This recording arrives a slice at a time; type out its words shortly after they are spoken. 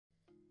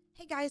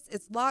Hey guys,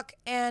 it's Locke,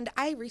 and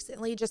I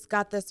recently just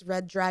got this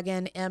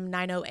Redragon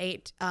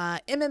M908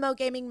 MMO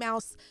gaming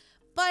mouse,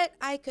 but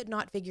I could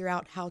not figure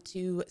out how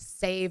to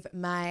save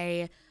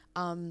my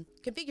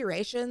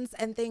configurations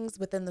and things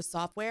within the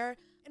software.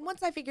 And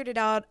once I figured it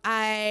out,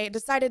 I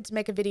decided to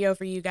make a video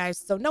for you guys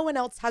so no one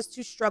else has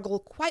to struggle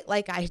quite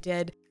like I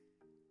did.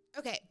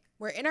 Okay,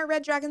 we're in our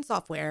Redragon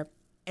software,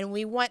 and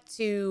we want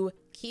to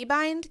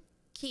keybind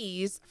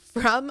keys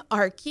from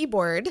our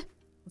keyboard.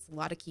 That's a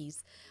lot of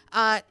keys.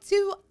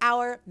 To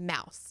our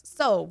mouse.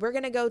 So we're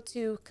going to go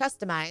to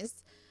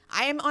customize.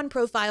 I am on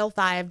profile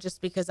 5 just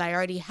because I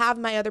already have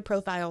my other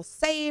profile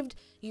saved.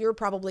 You're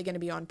probably going to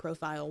be on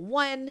profile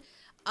 1.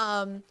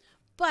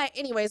 But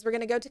anyways, we're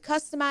going to go to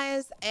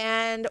customize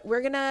and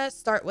we're going to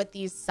start with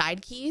these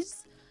side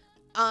keys.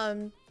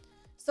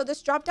 So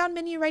this drop down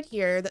menu right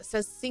here that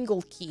says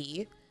single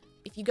key,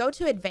 if you go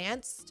to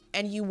advanced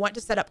and you want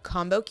to set up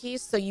combo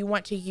keys, so you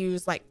want to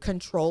use like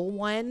control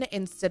 1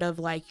 instead of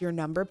like your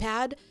number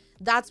pad,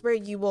 that's where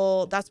you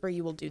will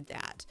do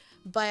that.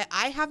 But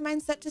I have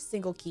mine set to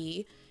single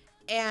key,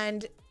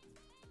 and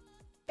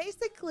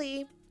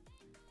basically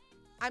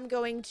I'm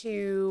going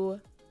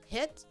to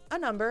hit a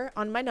number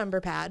on my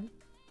number pad,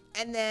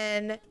 and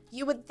then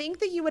you would think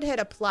that you would hit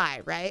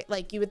apply, right?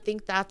 Like you would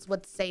think that's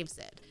what saves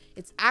it.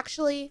 It's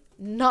actually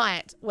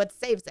not what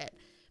saves it,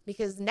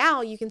 because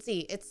now you can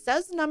see it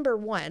says number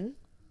 1,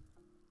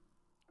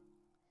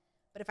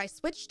 but if I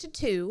switch to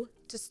 2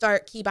 to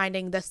start key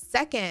binding the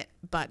second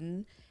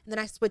button, and then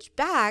I switch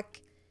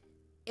back,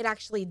 it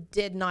actually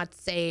did not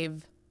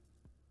save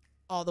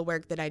all the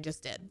work that I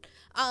just did.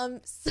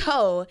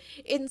 So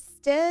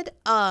instead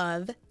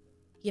of,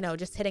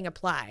 just hitting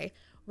apply,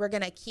 we're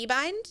going to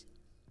keybind,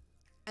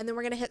 and then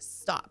we're going to hit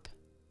stop.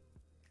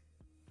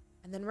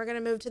 And then we're going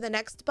to move to the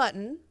next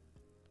button,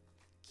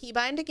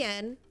 keybind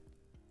again,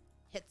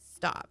 hit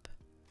stop.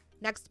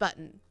 Next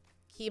button,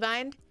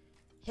 keybind,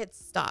 hit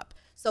stop.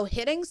 So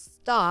hitting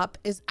stop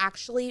is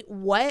actually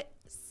what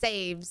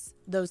saves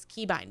those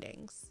key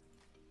bindings.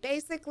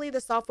 Basically,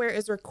 the software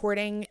is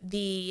recording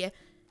the,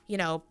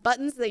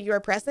 buttons that you are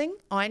pressing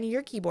on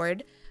your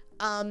keyboard,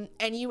 and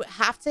you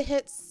have to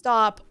hit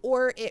stop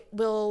or it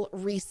will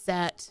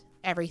reset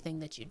everything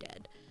that you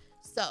did.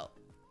 So,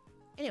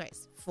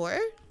 anyways,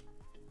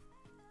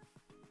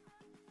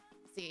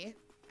 see,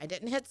 I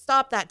didn't hit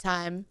stop that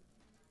time,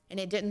 and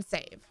it didn't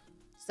save.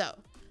 So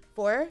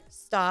 4,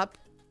 stop,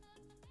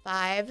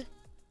 5,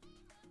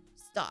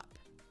 stop.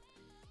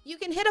 You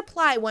can hit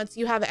apply once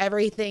you have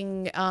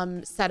everything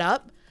set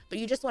up, but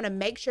you just want to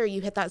make sure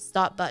you hit that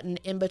stop button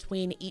in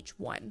between each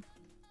one.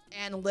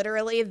 And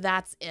literally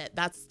that's it.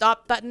 That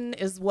stop button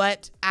is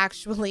what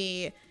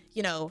actually,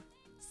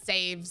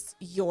 saves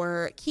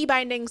your key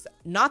bindings,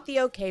 not the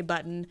OK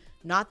button,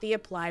 not the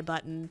apply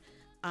button.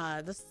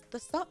 The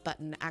stop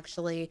button,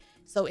 actually.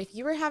 So if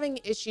you were having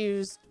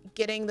issues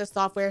getting the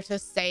software to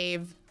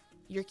save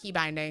your key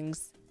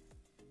bindings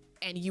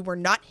and you were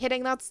not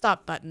hitting that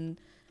stop button,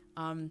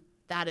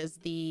 that is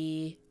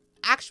the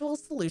actual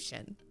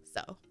solution.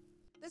 So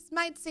this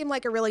might seem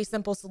like a really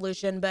simple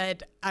solution,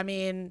 but I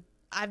mean,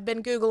 I've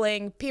been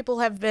Googling. People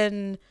have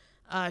been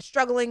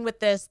struggling with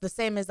this the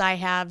same as I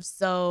have.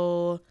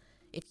 So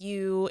if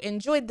you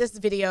enjoyed this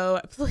video,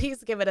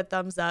 please give it a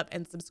thumbs up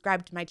and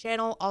subscribe to my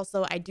channel.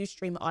 Also, I do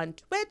stream on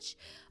Twitch.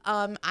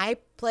 I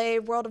play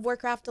World of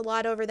Warcraft a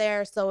lot over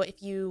there. So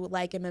if you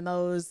like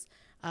MMOs,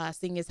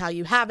 seeing as how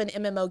you have an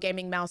MMO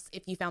gaming mouse,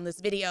 if you found this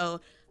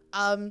video,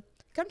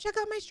 come check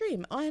out my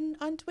stream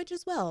on Twitch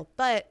as well.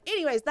 But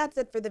anyways, that's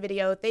it for the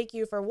video. Thank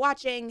you for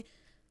watching.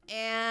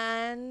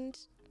 And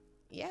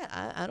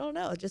yeah, I don't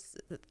know. Just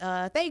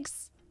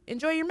thanks.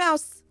 Enjoy your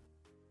mouse.